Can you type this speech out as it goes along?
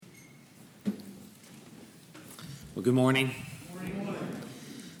Well, good morning.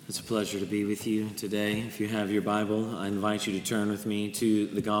 It's a pleasure to be with you today. If you have your Bible, I invite you to turn with me to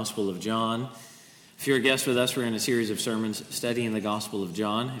the Gospel of John. If you're a guest with us, we're in a series of sermons studying the Gospel of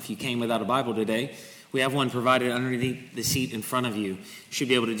John. If you came without a Bible today, we have one provided underneath the seat in front of you. You should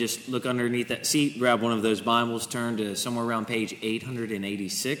be able to just look underneath that seat, grab one of those Bibles, turn to somewhere around page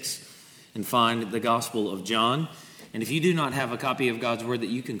 886, and find the Gospel of John. And if you do not have a copy of God's Word that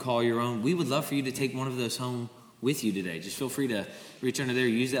you can call your own, we would love for you to take one of those home with you today. Just feel free to reach under there,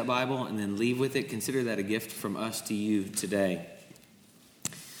 use that Bible, and then leave with it. Consider that a gift from us to you today.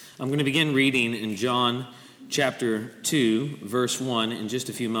 I'm going to begin reading in John chapter 2, verse 1 in just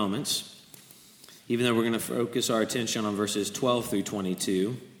a few moments, even though we're going to focus our attention on verses 12 through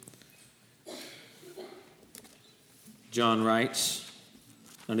 22. John writes,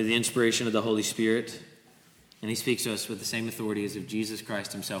 under the inspiration of the Holy Spirit, and he speaks to us with the same authority as if Jesus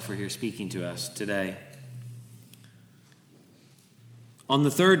Christ himself were here speaking to us today. On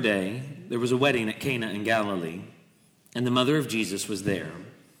the third day, there was a wedding at Cana in Galilee, and the mother of Jesus was there.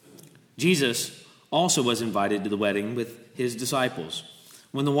 Jesus also was invited to the wedding with his disciples.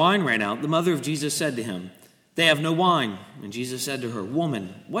 When the wine ran out, the mother of Jesus said to him, "They have no wine." And Jesus said to her,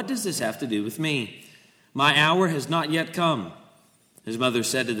 "Woman, what does this have to do with me? My hour has not yet come." His mother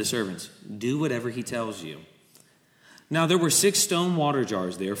said to the servants, "Do whatever he tells you." Now there were 6 stone water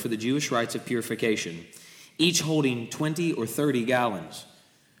jars there for the Jewish rites of purification, each holding 20 or 30 gallons.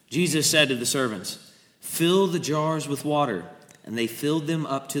 Jesus said to the servants, "Fill the jars with water," and they filled them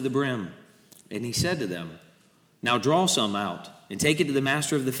up to the brim. And he said to them, "Now draw some out and take it to the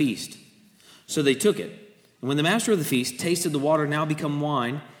master of the feast." So they took it. And when the master of the feast tasted the water now become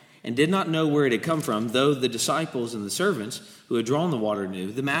wine and did not know where it had come from, though the disciples and the servants who had drawn the water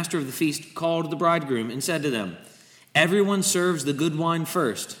knew, the master of the feast called the bridegroom and said to them, "Everyone serves the good wine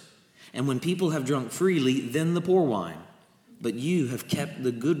first, and when people have drunk freely, then the poor wine. But you have kept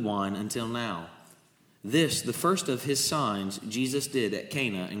the good wine until now." This, the first of his signs, Jesus did at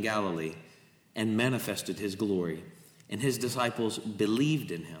Cana in Galilee, and manifested his glory, and his disciples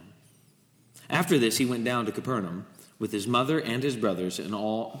believed in him. After this, he went down to Capernaum with his mother and his brothers and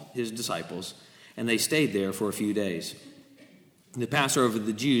all his disciples, and they stayed there for a few days. The Passover of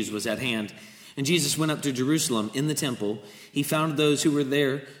the Jews was at hand, and Jesus went up to Jerusalem. In the temple, he found those who were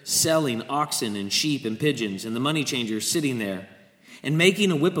there selling oxen and sheep and pigeons, and the money changers sitting there. And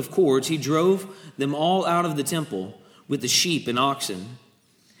making a whip of cords, he drove them all out of the temple with the sheep and oxen.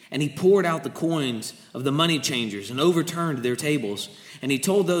 And he poured out the coins of the money changers and overturned their tables. And he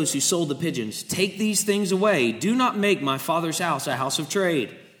told those who sold the pigeons, "Take these things away. Do not make my Father's house a house of trade."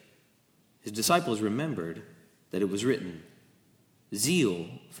 His disciples remembered that it was written, "Zeal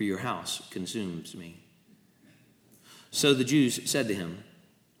for your house consumes me." So the Jews said to him,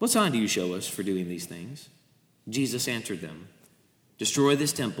 "What sign do you show us for doing these things?" Jesus answered them, "Destroy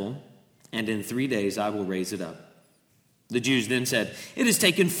this temple, and in 3 days I will raise it up." The Jews then said, "It has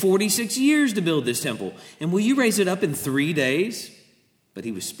taken 46 years to build this temple, and will you raise it up in 3 days?" But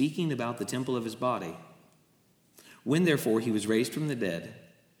he was speaking about the temple of his body. When therefore he was raised from the dead,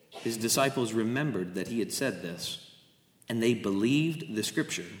 his disciples remembered that he had said this, and they believed the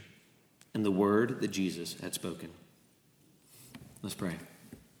scripture and the word that Jesus had spoken. Let's pray.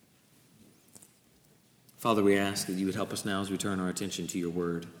 Father, we ask that you would help us now as we turn our attention to your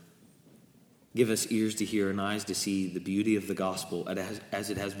word. Give us ears to hear and eyes to see the beauty of the gospel as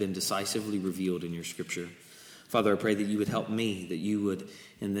it has been decisively revealed in your scripture. Father, I pray that you would help me, that you would,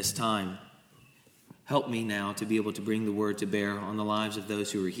 in this time, help me now to be able to bring the word to bear on the lives of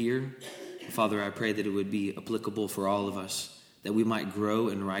those who are here. Father, I pray that it would be applicable for all of us, that we might grow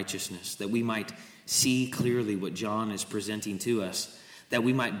in righteousness, that we might see clearly what John is presenting to us, that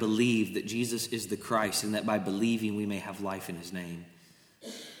we might believe that Jesus is the Christ, and that by believing we may have life in his name.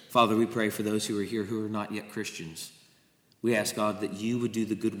 Father, we pray for those who are here who are not yet Christians. We ask, God, that you would do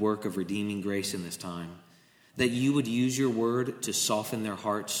the good work of redeeming grace in this time, that you would use your word to soften their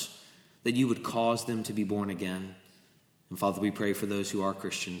hearts, that you would cause them to be born again. And Father, we pray for those who are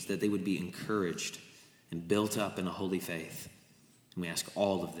Christians, that they would be encouraged and built up in a holy faith. And we ask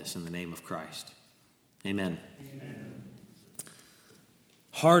all of this in the name of Christ. Amen. Amen.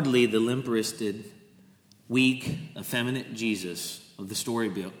 Hardly the limp-wristed, weak, effeminate Jesus of the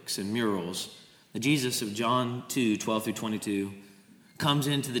storybooks and murals, the Jesus of John 2, 12 through 22, comes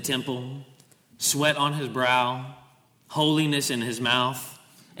into the temple, sweat on his brow, holiness in his mouth,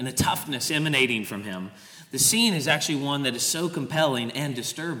 and a toughness emanating from him. The scene is actually one that is so compelling and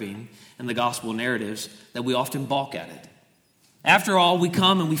disturbing in the gospel narratives that we often balk at it. After all, we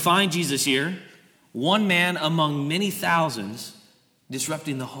come and we find Jesus here, one man among many thousands,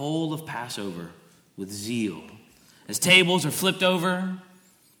 disrupting the whole of Passover with zeal, as tables are flipped over,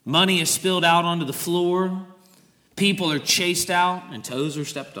 money is spilled out onto the floor, people are chased out, and toes are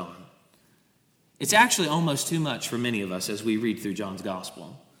stepped on. It's actually almost too much for many of us as we read through John's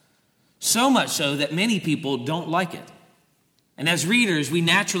gospel. So much so that many people don't like it. And as readers, we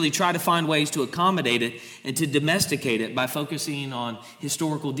naturally try to find ways to accommodate it and to domesticate it by focusing on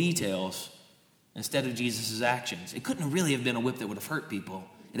historical details instead of Jesus' actions. It couldn't really have been a whip that would have hurt people.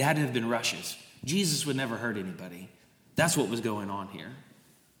 It had to have been rushes. Jesus would never hurt anybody. That's what was going on here.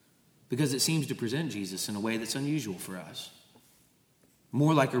 Because it seems to present Jesus in a way that's unusual for us.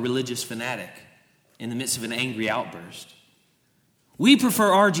 More like a religious fanatic in the midst of an angry outburst. We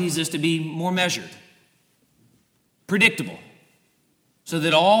prefer our Jesus to be more measured, predictable, so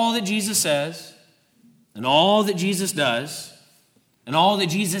that all that Jesus says and all that Jesus does and all that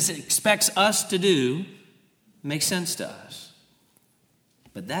Jesus expects us to do makes sense to us.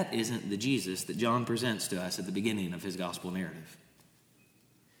 But that isn't the Jesus that John presents to us at the beginning of his gospel narrative.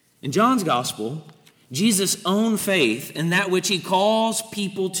 In John's gospel, Jesus' own faith in that which he calls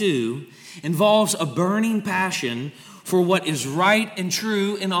people to involves a burning passion for what is right and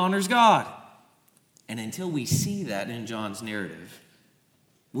true and honors God. And until we see that in John's narrative,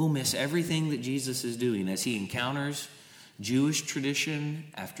 we'll miss everything that Jesus is doing as he encounters Jewish tradition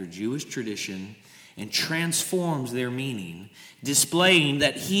after Jewish tradition and transforms their meaning, displaying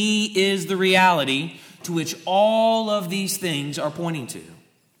that he is the reality to which all of these things are pointing to.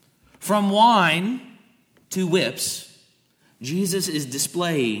 From wine to whips, Jesus is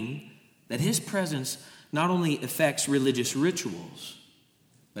displaying that his presence not only affects religious rituals,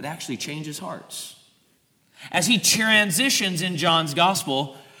 but actually changes hearts. As he transitions in John's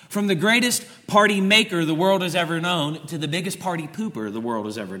gospel from the greatest party maker the world has ever known to the biggest party pooper the world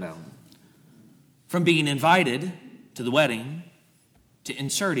has ever known. From being invited to the wedding to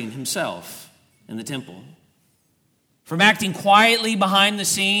inserting himself in the temple. From acting quietly behind the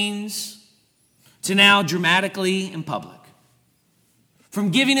scenes to now dramatically in public. From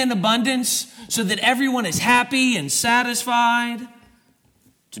giving in abundance so that everyone is happy and satisfied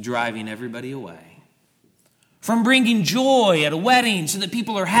to driving everybody away. From bringing joy at a wedding so that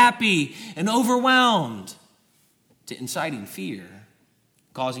people are happy and overwhelmed to inciting fear,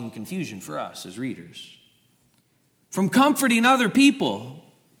 causing confusion for us as readers. From comforting other people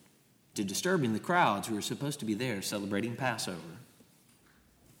to disturbing the crowds who are supposed to be there celebrating Passover.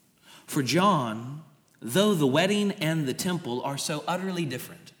 For John, though the wedding and the temple are so utterly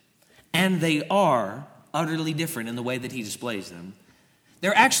different, and they are utterly different in the way that he displays them,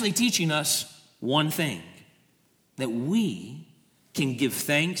 they're actually teaching us one thing, that we can give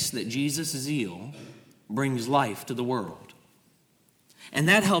thanks that Jesus' zeal brings life to the world. And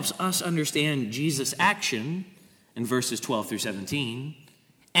that helps us understand Jesus' action in verses 12 through 17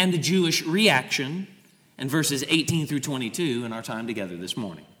 and the Jewish reaction in verses 18 through 22 in our time together this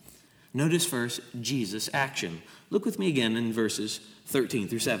morning. Notice first Jesus' action. Look with me again in verses 13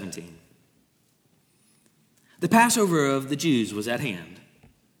 through 17. The Passover of the Jews was at hand,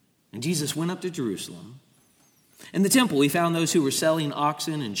 and Jesus went up to Jerusalem. In the temple, he found those who were selling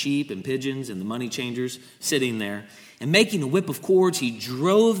oxen and sheep and pigeons and the money changers sitting there. And making a whip of cords, he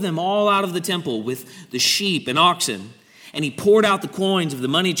drove them all out of the temple with the sheep and oxen. And he poured out the coins of the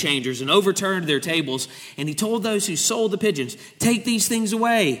money changers and overturned their tables. And he told those who sold the pigeons, "Take these things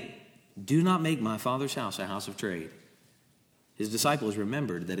away. Do not make my Father's house a house of trade." His disciples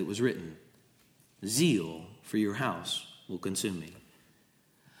remembered that it was written, "Zeal for your house will consume me."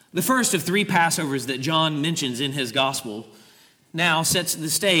 The first of three Passovers that John mentions in his gospel now sets the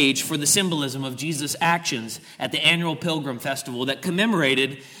stage for the symbolism of Jesus' actions at the annual Pilgrim Festival that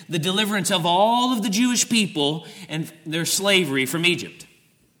commemorated the deliverance of all of the Jewish people and their slavery from Egypt.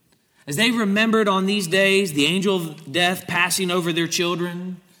 As they remembered on these days the angel of death passing over their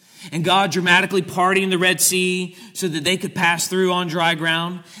children and God dramatically parting the Red Sea so that they could pass through on dry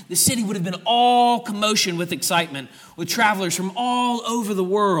ground, the city would have been all commotion with excitement, with travelers from all over the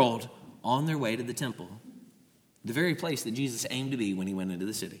world on their way to the temple, the very place that Jesus aimed to be when he went into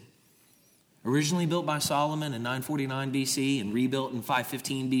the city. Originally built by Solomon in 949 BC and rebuilt in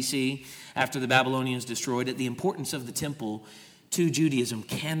 515 BC after the Babylonians destroyed it, the importance of the temple to Judaism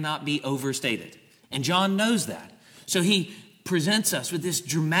cannot be overstated. And John knows that. So he presents us with this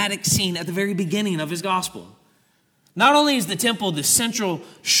dramatic scene at the very beginning of his gospel. Not only is the temple the central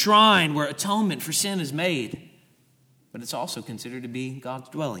shrine where atonement for sin is made, but it's also considered to be God's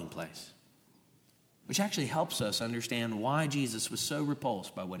dwelling place, which actually helps us understand why Jesus was so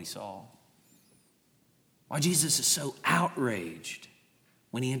repulsed by what he saw, why Jesus is so outraged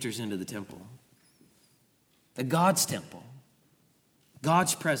when he enters into the temple. That God's temple,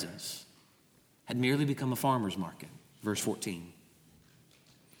 God's presence, had merely become a farmer's market. Verse 14.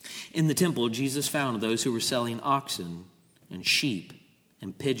 In the temple, Jesus found those who were selling oxen and sheep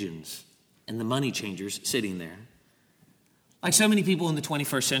and pigeons and the money changers sitting there. Like so many people in the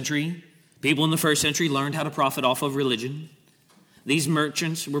 21st century, people in the first century learned how to profit off of religion. These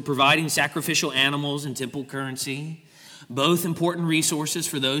merchants were providing sacrificial animals and temple currency, both important resources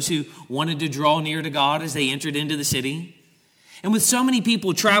for those who wanted to draw near to God as they entered into the city. And with so many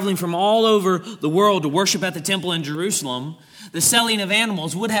people traveling from all over the world to worship at the temple in Jerusalem, the selling of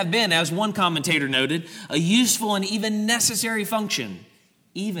animals would have been, as one commentator noted, a useful and even necessary function,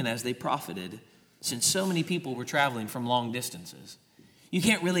 even as they profited, since so many people were traveling from long distances. You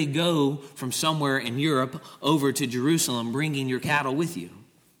can't really go from somewhere in Europe over to Jerusalem bringing your cattle with you.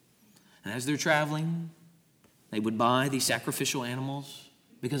 And as they're traveling, they would buy these sacrificial animals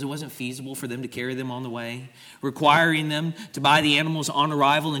because it wasn't feasible for them to carry them on the way, requiring them to buy the animals on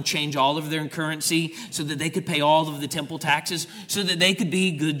arrival and change all of their currency so that they could pay all of the temple taxes, so that they could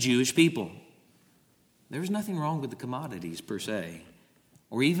be good Jewish people. There was nothing wrong with the commodities per se,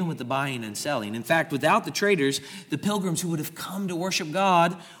 or even with the buying and selling. In fact, without the traders, the pilgrims who would have come to worship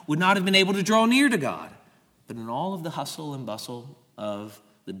God would not have been able to draw near to God. But in all of the hustle and bustle of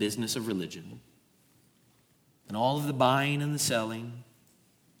the business of religion, and all of the buying and the selling,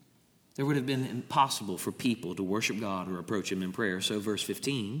 there would have been impossible for people to worship God or approach him in prayer. So verse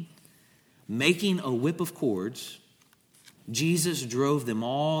 15, making a whip of cords, Jesus drove them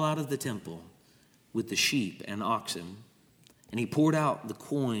all out of the temple with the sheep and oxen. And he poured out the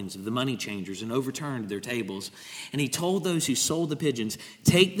coins of the money changers and overturned their tables. And he told those who sold the pigeons,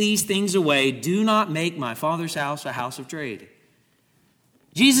 take these things away. Do not make my Father's house a house of trade.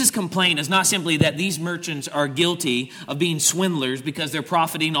 Jesus' complaint is not simply that these merchants are guilty of being swindlers because they're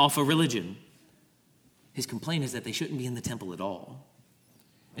profiting off of religion. His complaint is that they shouldn't be in the temple at all.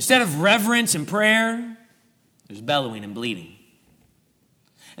 Instead of reverence and prayer, there's bellowing and bleating.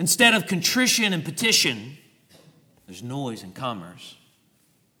 Instead of contrition and petition, there's noise and commerce.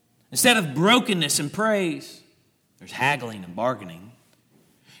 Instead of brokenness and praise, there's haggling and bargaining.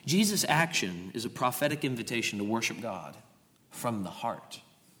 Jesus' action is a prophetic invitation to worship God from the heart,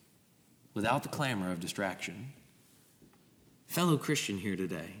 without the clamor of distraction. Fellow Christian here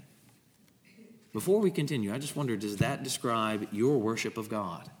today, before we continue, I just wonder, does that describe your worship of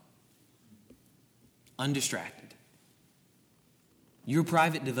God? Undistracted. Your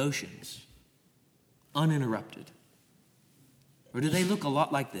private devotions, uninterrupted. Or do they look a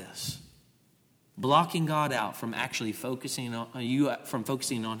lot like this? Blocking God out from actually focusing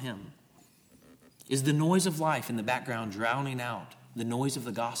on him. Is the noise of life in the background drowning out the noise of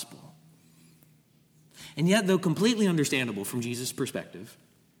the gospel? And yet, though completely understandable from Jesus' perspective,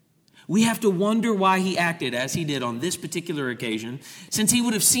 we have to wonder why he acted as he did on this particular occasion, since he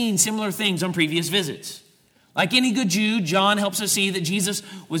would have seen similar things on previous visits. Like any good Jew, John helps us see that Jesus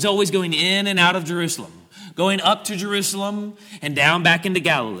was always going in and out of Jerusalem, going up to Jerusalem and down back into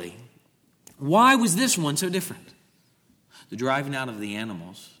Galilee. Why was this one so different? The driving out of the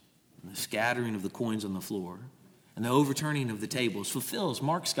animals, and the scattering of the coins on the floor, and the overturning of the tables fulfills,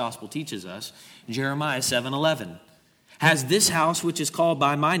 Mark's gospel teaches us, Jeremiah 7:11. Has this house which is called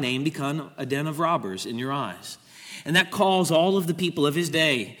by my name become a den of robbers in your eyes? And that calls all of the people of his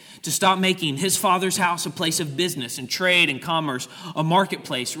day to stop making his Father's house a place of business and trade and commerce, a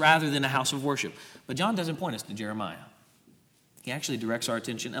marketplace rather than a house of worship. But John doesn't point us to Jeremiah. He actually directs our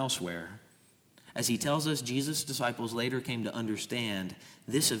attention elsewhere. As he tells us, Jesus' disciples later came to understand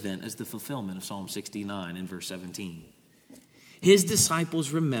this event as the fulfillment of Psalm 69 in verse 17. His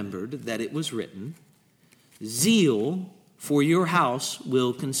disciples remembered that it was written, zeal for your house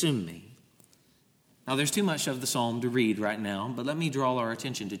will consume me. Now, there's too much of the psalm to read right now, but let me draw our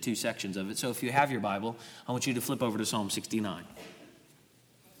attention to two sections of it. So if you have your Bible, I want you to flip over to Psalm 69.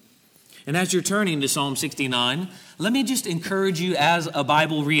 And as you're turning to Psalm 69, let me just encourage you as a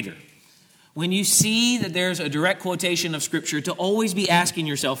Bible reader, when you see that there's a direct quotation of Scripture, to always be asking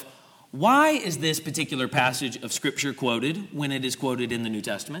yourself, why is this particular passage of Scripture quoted when it is quoted in the New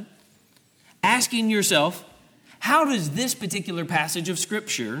Testament? Asking yourself, how does this particular passage of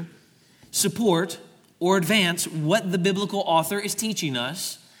Scripture support or advance what the biblical author is teaching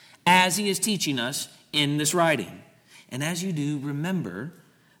us as he is teaching us in this writing? And as you do, remember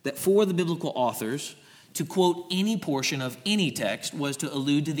that for the biblical authors, to quote any portion of any text was to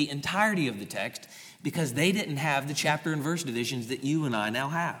allude to the entirety of the text, because they didn't have the chapter and verse divisions that you and I now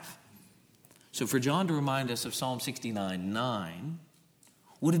have. So for John to remind us of Psalm 69:9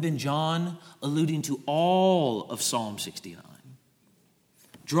 would have been John alluding to all of Psalm 69,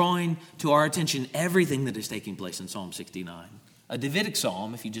 drawing to our attention everything that is taking place in Psalm 69, A Davidic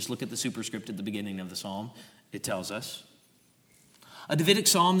psalm, if you just look at the superscript at the beginning of the psalm, it tells us. A Davidic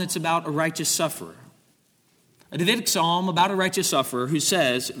psalm that's about a righteous sufferer. A Davidic psalm about a righteous sufferer who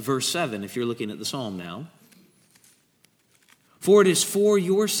says, verse 7, if you're looking at the psalm now, "For it is for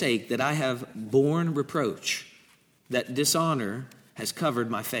your sake that I have borne reproach, that dishonor has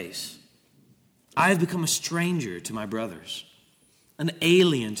covered my face. I have become a stranger to my brothers, an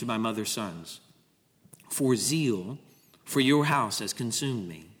alien to my mother's sons. For zeal for your house has consumed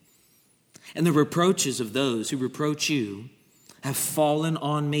me, and the reproaches of those who reproach you have fallen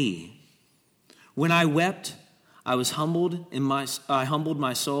on me. When I wept, I humbled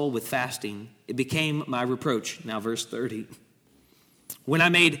my soul with fasting. It became my reproach." Now verse 30. "When I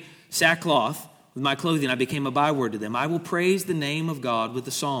made sackcloth with my clothing, I became a byword to them. I will praise the name of God with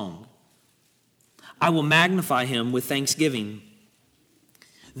a song. I will magnify him with thanksgiving.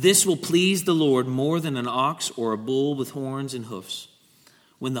 This will please the Lord more than an ox or a bull with horns and hoofs.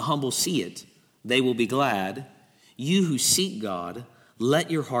 When the humble see it, they will be glad. You who seek God, let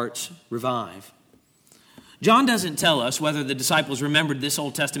your hearts revive." John doesn't tell us whether the disciples remembered this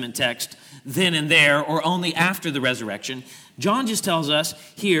Old Testament text then and there or only after the resurrection. John just tells us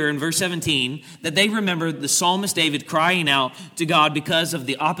here in verse 17 that they remembered the psalmist David crying out to God because of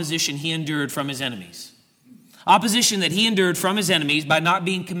the opposition he endured from his enemies. Opposition that he endured from his enemies by not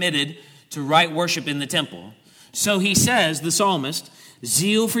being committed to right worship in the temple. So he says, the psalmist,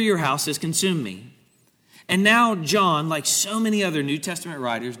 "Zeal for your house has consumed me." And now John, like so many other New Testament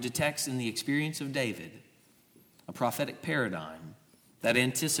writers, detects in the experience of David a prophetic paradigm that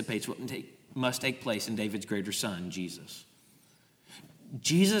anticipates what must take place in David's greater son, Jesus.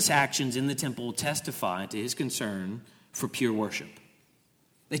 Jesus' actions in the temple testify to his concern for pure worship.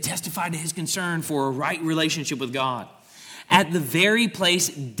 They testify to his concern for a right relationship with God at the very place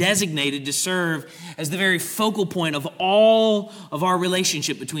designated to serve as the very focal point of all of our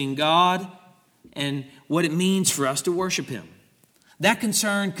relationship between God and what it means for us to worship him. That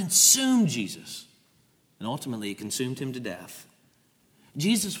concern consumed Jesus, and ultimately it consumed him to death.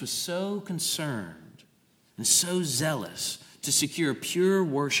 Jesus was so concerned and so zealous to secure pure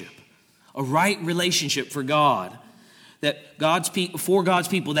worship, a right relationship for God, for God's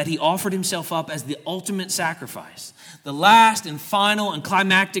people, that he offered himself up as the ultimate sacrifice, the last and final and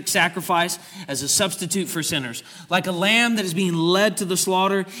climactic sacrifice as a substitute for sinners. Like a lamb that is being led to the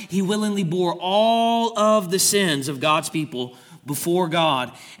slaughter, he willingly bore all of the sins of God's people before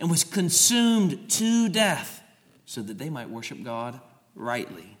God and was consumed to death so that they might worship God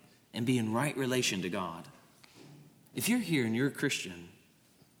rightly and be in right relation to God. If you're here and you're a Christian,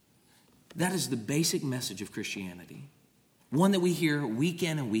 that is the basic message of Christianity. One that we hear week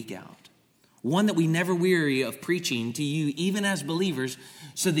in and week out. One that we never weary of preaching to you, even as believers,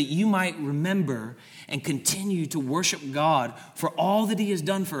 so that you might remember and continue to worship God for all that he has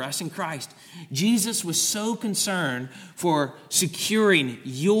done for us in Christ. Jesus was so concerned for securing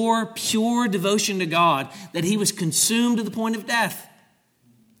your pure devotion to God that he was consumed to the point of death.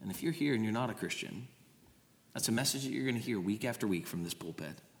 And if you're here and you're not a Christian, that's a message that you're going to hear week after week from this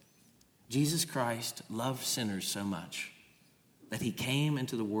pulpit. Jesus Christ loved sinners so much that he came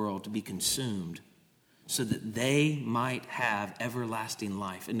into the world to be consumed so that they might have everlasting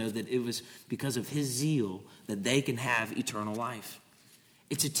life and know that it was because of his zeal that they can have eternal life.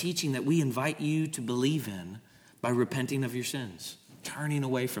 It's a teaching that we invite you to believe in by repenting of your sins, turning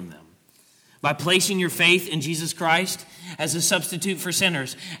away from them, by placing your faith in Jesus Christ as a substitute for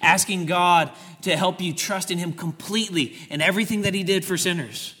sinners, asking God to help you trust in him completely in everything that he did for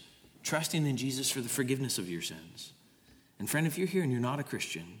sinners, trusting in Jesus for the forgiveness of your sins. And friend, if you're here and you're not a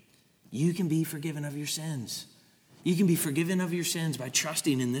Christian, you can be forgiven of your sins. You can be forgiven of your sins by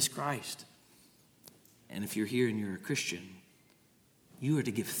trusting in this Christ. And if you're here and you're a Christian, you are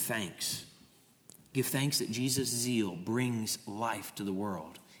to give thanks. Give thanks that Jesus' zeal brings life to the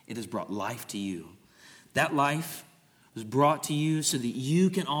world. It has brought life to you. That life was brought to you so that you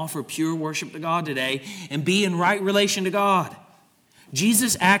can offer pure worship to God today and be in right relation to God.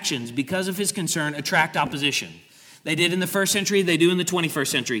 Jesus' actions, because of his concern, attract opposition. They did in the first century, they do in the 21st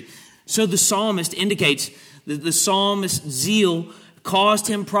century. So the psalmist indicates that the psalmist's zeal caused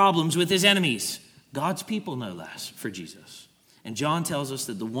him problems with his enemies, God's people no less, for Jesus. And John tells us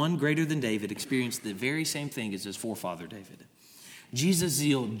that the one greater than David experienced the very same thing as his forefather David. Jesus'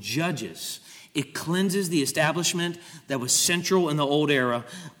 zeal judges. It cleanses the establishment that was central in the old era,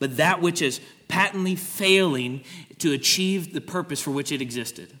 but that which is patently failing to achieve the purpose for which it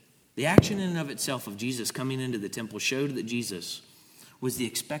existed. The action in and of itself of Jesus coming into the temple showed that Jesus was the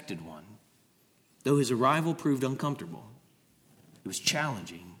expected one. Though his arrival proved uncomfortable, it was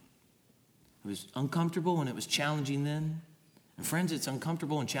challenging. It was uncomfortable and it was challenging then, And friends, it's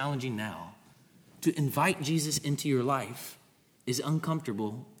uncomfortable and challenging now. To invite Jesus into your life is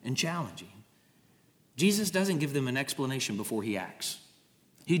uncomfortable and challenging. Jesus doesn't give them an explanation before he acts.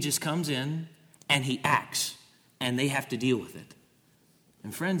 He just comes in and he acts, and they have to deal with it.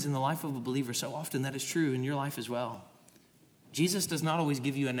 And friends, in the life of a believer, so often that is true in your life as well. Jesus does not always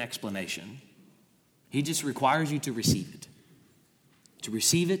give you an explanation. He just requires you to receive it. To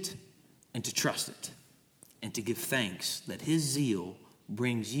receive it and to trust it. And to give thanks that his zeal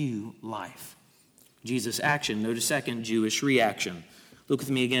brings you life. Jesus' action. Notice second, Jewish reaction. Look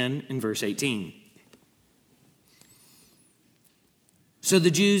with me again in verse 18. So the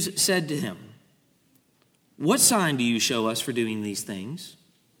Jews said to him, "What sign do you show us for doing these things?"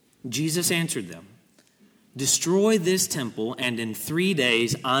 Jesus answered them, "Destroy this temple, and in 3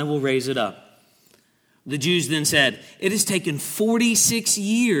 days I will raise it up." The Jews then said, "It has taken 46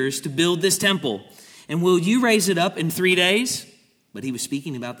 years to build this temple, and will you raise it up in 3 days?" But he was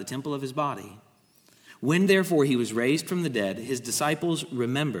speaking about the temple of his body. When therefore he was raised from the dead, his disciples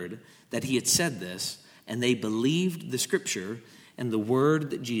remembered that he had said this, and they believed the scripture and the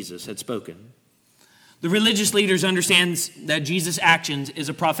word that Jesus had spoken. The religious leaders understand that Jesus' actions is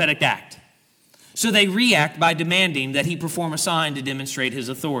a prophetic act. So they react by demanding that he perform a sign to demonstrate his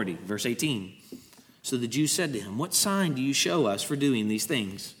authority. Verse 18. So the Jews said to him, "What sign do you show us for doing these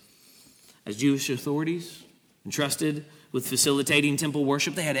things?" As Jewish authorities entrusted with facilitating temple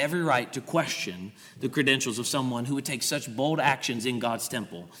worship, they had every right to question the credentials of someone who would take such bold actions in God's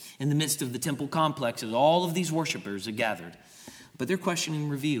temple, in the midst of the temple complex as all of these worshipers had gathered. But their questioning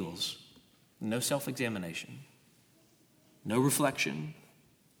reveals no self-examination, no reflection.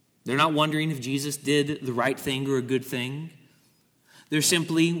 They're not wondering if Jesus did the right thing or a good thing. They're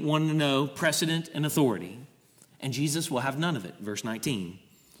simply wanting to know precedent and authority. And Jesus will have none of it. Verse 19.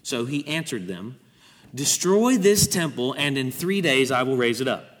 So he answered them, "Destroy this temple, and in 3 days I will raise it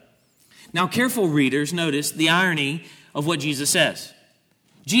up." Now, careful readers notice the irony of what Jesus says.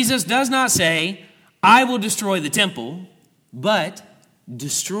 Jesus does not say, "I will destroy the temple," but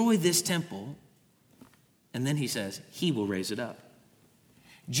destroy this temple, and then he says, he will raise it up.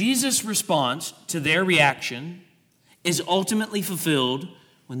 Jesus' response to their reaction is ultimately fulfilled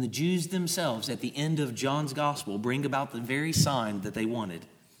when the Jews themselves, at the end of John's gospel, bring about the very sign that they wanted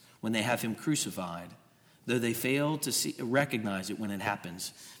when they have him crucified, though they fail to recognize it when it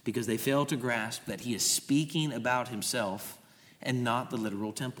happens, because they fail to grasp that he is speaking about himself and not the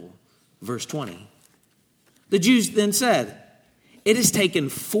literal temple. Verse 20. The Jews then said, "It has taken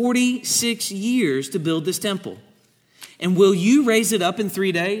 46 years to build this temple, and will you raise it up in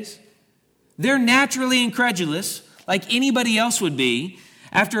 3 days?" They're naturally incredulous, like anybody else would be.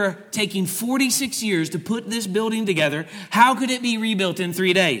 After taking 46 years to put this building together, how could it be rebuilt in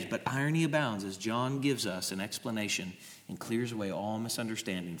 3 days? But irony abounds as John gives us an explanation and clears away all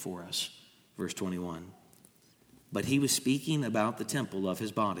misunderstanding for us. Verse 21. But he was speaking about the temple of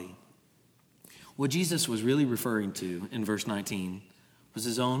his body. What Jesus was really referring to in verse 19 was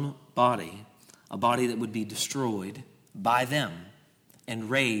his own body, a body that would be destroyed by them and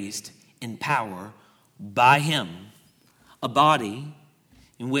raised in power by him, a body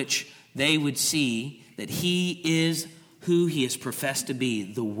in which they would see that he is who he is professed to be,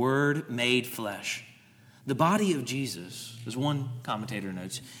 the Word made flesh. The body of Jesus, as one commentator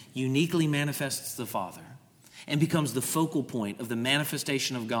notes, uniquely manifests the Father and becomes the focal point of the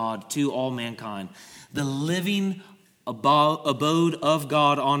manifestation of God to all mankind, the living abode of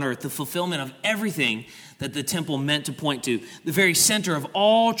God on earth, the fulfillment of everything that the temple meant to point to, the very center of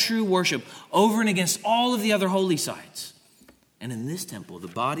all true worship over and against all of the other holy sites. And in this temple, the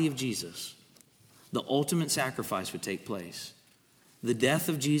body of Jesus, the ultimate sacrifice would take place. The death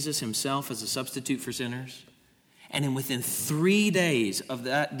of Jesus himself as a substitute for sinners. And within 3 days of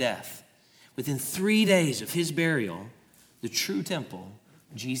that death, within 3 days of his burial, the true temple,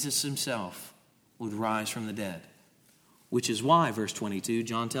 Jesus himself, would rise from the dead. Which is why, verse 22,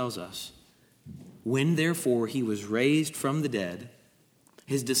 John tells us, when therefore he was raised from the dead,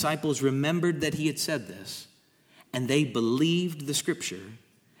 his disciples remembered that he had said this, and they believed the scripture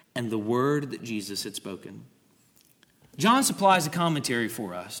and the word that Jesus had spoken. John supplies a commentary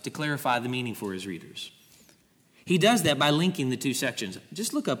for us to clarify the meaning for his readers. He does that by linking the two sections.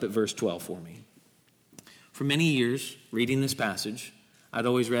 Just look up at verse 12 for me. For many years, reading this passage, I'd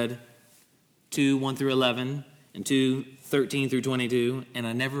always read 2, 1 through 11, and 2, 13 through 22, and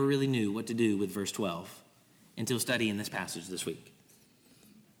I never really knew what to do with verse 12 until studying this passage this week.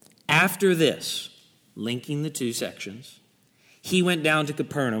 After this, linking the two sections, he went down to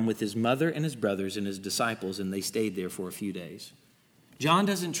Capernaum with his mother and his brothers and his disciples, and they stayed there for a few days. John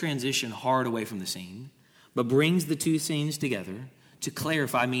doesn't transition hard away from the scene, but brings the two scenes together to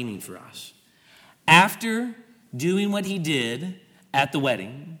clarify meaning for us. After doing what he did at the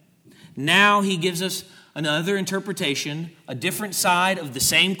wedding, now he gives us another interpretation, a different side of the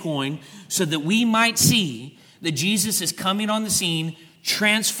same coin, so that we might see that Jesus is coming on the scene,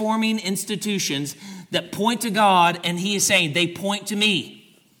 transforming institutions that point to God, and he is saying, they point to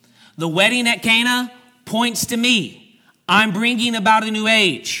me. The wedding at Cana points to me. I'm bringing about a new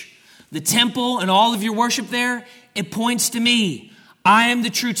age. The temple and all of your worship there, it points to me. I am the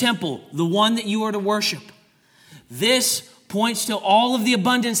true temple, the one that you are to worship. This points to all of the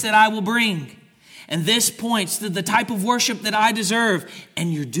abundance that I will bring. And this points to the type of worship that I deserve.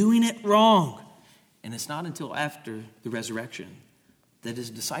 And you're doing it wrong. And it's not until after the resurrection that his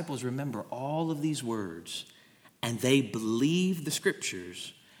disciples remember all of these words. And they believe the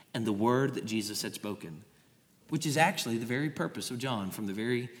scriptures and the word that Jesus had spoken, which is actually the very purpose of John. From the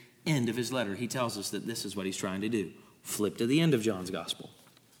very end of his letter, he tells us that this is what he's trying to do. Flip to the end of John's gospel,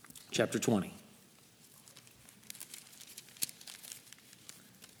 chapter 20.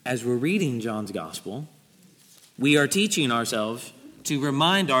 As we're reading John's gospel, we are teaching ourselves to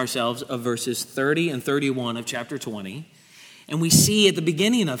remind ourselves of verses 30 and 31 of chapter 20. And we see at the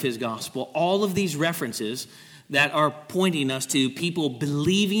beginning of his gospel all of these references that are pointing us to people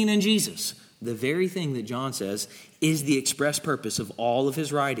believing in Jesus. The very thing that John says is the express purpose of all of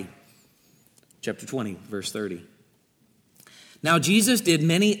his writing. Chapter 20, verse 30. Now Jesus did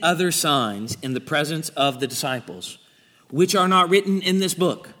many other signs in the presence of the disciples, which are not written in this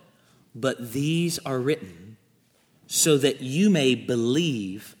book, but these are written so that you may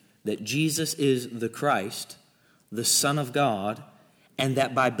believe that Jesus is the Christ, the Son of God, and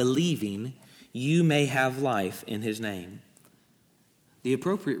that by believing you may have life in his name. The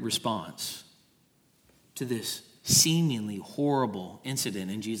appropriate response to this seemingly horrible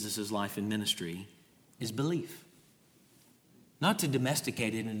incident in Jesus' life and ministry is belief. Not to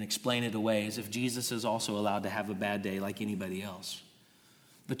domesticate it and explain it away as if Jesus is also allowed to have a bad day like anybody else,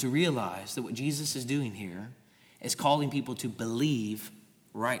 but to realize that what Jesus is doing here is calling people to believe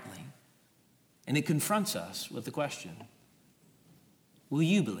rightly. And it confronts us with the question, will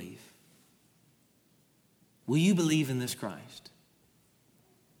you believe? Will you believe in this Christ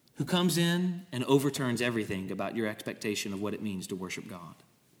who comes in and overturns everything about your expectation of what it means to worship God?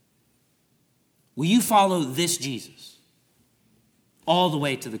 Will you follow this Jesus all the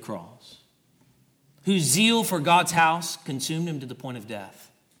way to the cross, whose zeal for God's house consumed him to the point of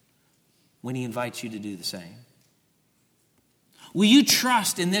death, when he invites you to do the same? Will you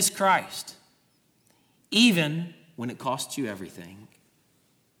trust in this Christ, even when it costs you everything?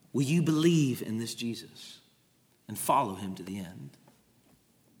 Will you believe in this Jesus and follow him to the end?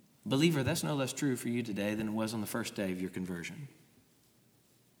 Believer, that's no less true for you today than it was on the first day of your conversion.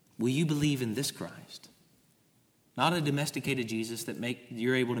 Will you believe in this Christ? Not a domesticated Jesus that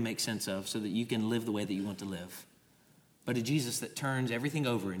you're able to make sense of so that you can live the way that you want to live, but a Jesus that turns everything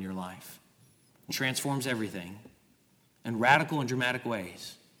over in your life and transforms everything in radical and dramatic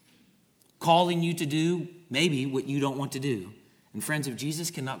ways, calling you to do maybe what you don't want to do. And friends, if Jesus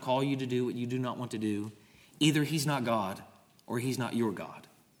cannot call you to do what you do not want to do, either he's not God or he's not your God.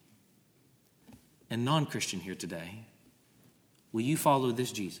 And non-Christian here today, will you follow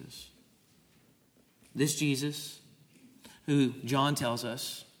this Jesus? This Jesus who John tells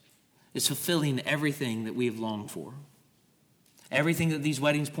us is fulfilling everything that we have longed for. Everything that these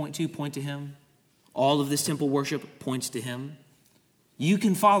weddings point to him. All of this temple worship points to him. You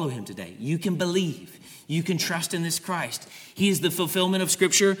can follow him today. You can believe. You can trust in this Christ. He is the fulfillment of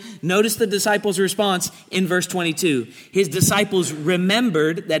Scripture. Notice the disciples' response in verse 22. His disciples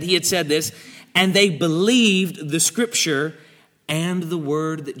remembered that he had said this, and they believed the Scripture and the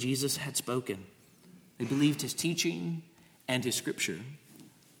word that Jesus had spoken. They believed his teaching and his Scripture.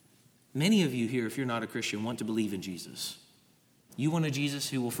 Many of you here, if you're not a Christian, want to believe in Jesus. You want a Jesus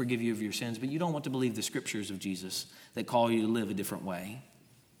who will forgive you of your sins, but you don't want to believe the scriptures of Jesus that call you to live a different way.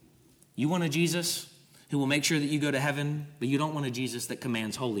 You want a Jesus who will make sure that you go to heaven, but you don't want a Jesus that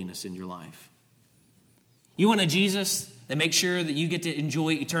commands holiness in your life. You want a Jesus that makes sure that you get to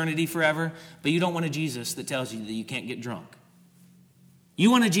enjoy eternity forever, but you don't want a Jesus that tells you that you can't get drunk.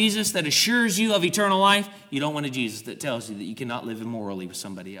 You want a Jesus that assures you of eternal life. You don't want a Jesus that tells you that you cannot live immorally with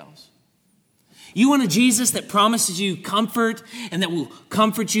somebody else. You want a Jesus that promises you comfort and that will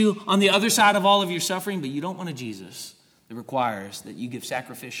comfort you on the other side of all of your suffering, but you don't want a Jesus that requires that you give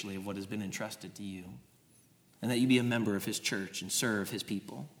sacrificially of what has been entrusted to you and that you be a member of his church and serve his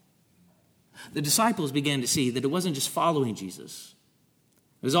people. The disciples began to see that it wasn't just following Jesus.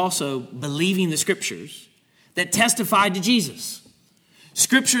 It was also believing the scriptures that testified to Jesus.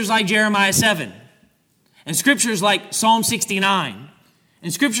 Scriptures like Jeremiah 7 And scriptures like Psalm 69,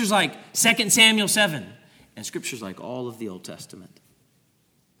 and scriptures like 2 Samuel 7, and scriptures like all of the Old Testament.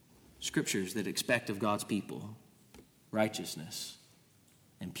 Scriptures that expect of God's people righteousness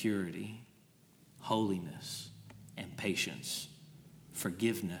and purity, holiness and patience,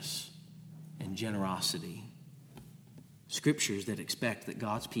 forgiveness and generosity. Scriptures that expect that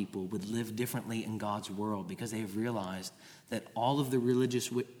God's people would live differently in God's world because they have realized that all of the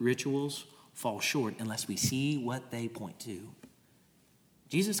religious rituals fall short unless we see what they point to.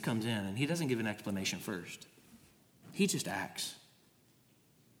 Jesus comes in and he doesn't give an explanation first. He just acts.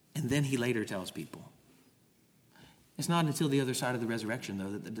 And then he later tells people. It's not until the other side of the resurrection, though,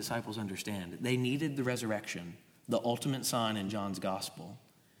 that the disciples understand. They needed the resurrection, the ultimate sign in John's gospel,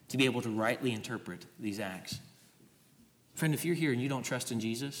 to be able to rightly interpret these acts. Friend, if you're here and you don't trust in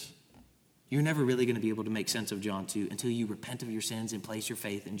Jesus, you're never really going to be able to make sense of John 2 until you repent of your sins and place your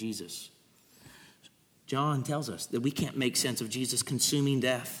faith in Jesus. John tells us that we can't make sense of Jesus' consuming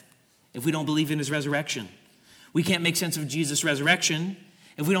death if we don't believe in his resurrection. We can't make sense of Jesus' resurrection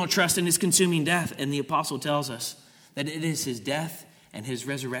if we don't trust in his consuming death. And the apostle tells us that it is his death and his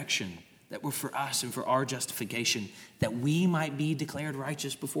resurrection that were for us and for our justification, that we might be declared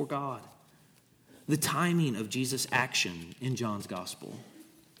righteous before God. The timing of Jesus' action in John's gospel,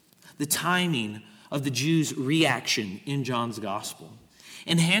 the timing of the Jews' reaction in John's gospel,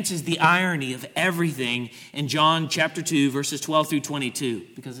 enhances the irony of everything in John chapter 2, verses 12 through 22,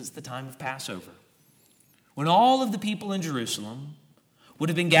 because it's the time of Passover, when all of the people in Jerusalem would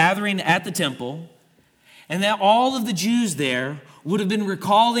have been gathering at the temple, and that all of the Jews there would have been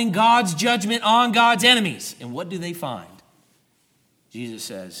recalling God's judgment on God's enemies. And what do they find? Jesus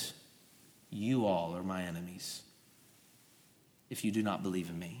says, "You all are my enemies if you do not believe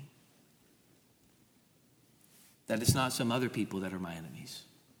in me." That it's not some other people that are my enemies.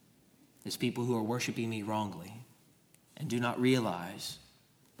 It's people who are worshiping me wrongly and do not realize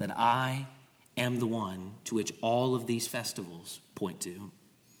that I am the one to which all of these festivals point to.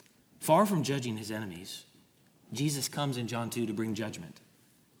 Far from judging his enemies, Jesus comes in John 2 to bring judgment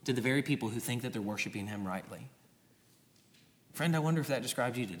to the very people who think that they're worshiping him rightly. Friend, I wonder if that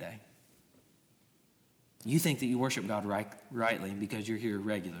describes you today. You think that you worship God rightly because you're here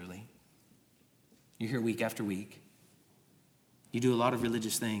regularly. You're here week after week. You do a lot of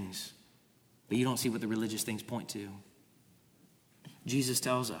religious things, but you don't see what the religious things point to. Jesus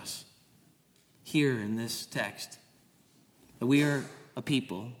tells us here in this text that we are a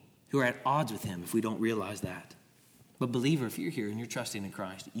people who are at odds with him if we don't realize that. But believer, if you're here and you're trusting in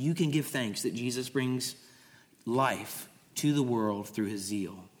Christ, you can give thanks that Jesus brings life to the world through his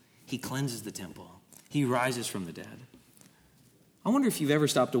zeal. He cleanses the temple. He rises from the dead. I wonder if you've ever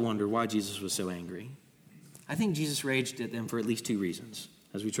stopped to wonder why Jesus was so angry. I think Jesus raged at them for at least two reasons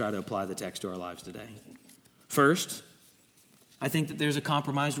as we try to apply the text to our lives today. First, I think that there's a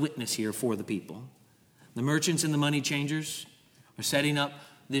compromised witness here for the people. The merchants and the money changers are setting up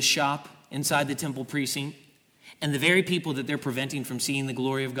this shop inside the temple precinct, and the very people that they're preventing from seeing the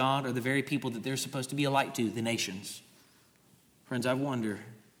glory of God are the very people that they're supposed to be a light to, the nations. Friends, I wonder,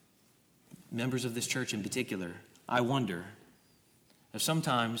 members of this church in particular, I wonder if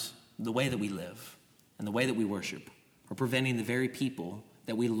sometimes the way that we live and the way that we worship are preventing the very people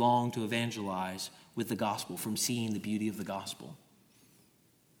that we long to evangelize with the gospel from seeing the beauty of the gospel.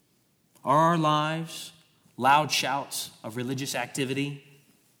 Are our lives loud shouts of religious activity,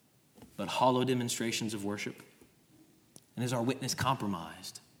 but hollow demonstrations of worship? And is our witness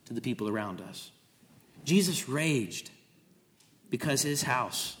compromised to the people around us? Jesus raged because his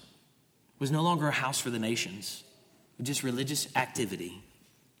house was no longer a house for the nations, but just religious activity.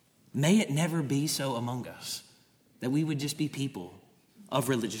 May it never be so among us that we would just be people of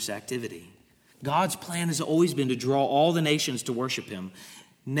religious activity. God's plan has always been to draw all the nations to worship him.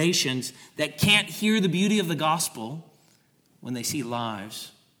 Nations that can't hear the beauty of the gospel when they see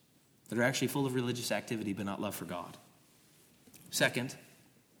lives that are actually full of religious activity but not love for God. Second,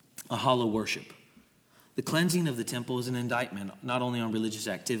 a hollow worship. The cleansing of the temple is an indictment not only on religious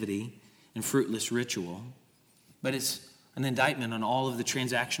activity and fruitless ritual, but it's an indictment on all of the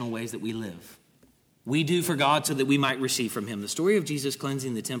transactional ways that we live. We do for God so that we might receive from him. The story of Jesus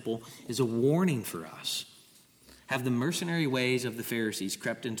cleansing the temple is a warning for us. Have the mercenary ways of the Pharisees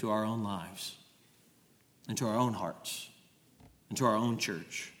crept into our own lives, into our own hearts, into our own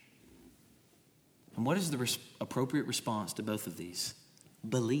church? And what is the appropriate response to both of these?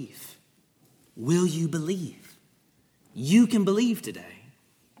 Belief. Will you believe? You can believe today.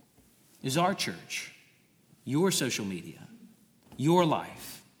 Is our church, your social media, your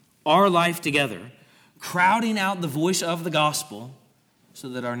life, our life together, crowding out the voice of the gospel so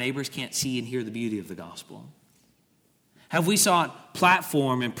that our neighbors can't see and hear the beauty of the gospel? Have we sought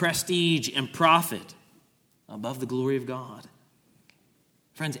platform and prestige and profit above the glory of God?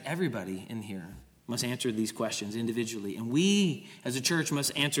 Friends, everybody in here must answer these questions individually, and we as a church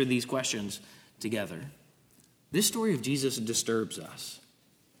must answer these questions together. This story of Jesus disturbs us,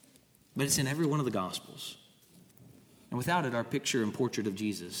 but it's in every one of the Gospels. And without it, our picture and portrait of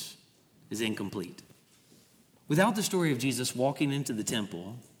Jesus is incomplete. Without the story of Jesus walking into the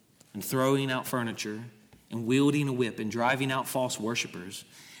temple and throwing out furniture and wielding a whip and driving out false worshipers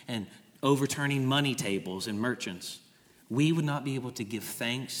and overturning money tables and merchants, we would not be able to give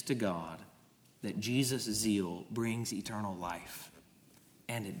thanks to God that Jesus' zeal brings eternal life.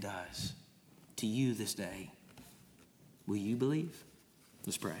 And it does. To you this day. Will you believe?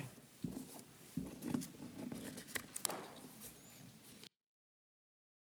 Let's pray.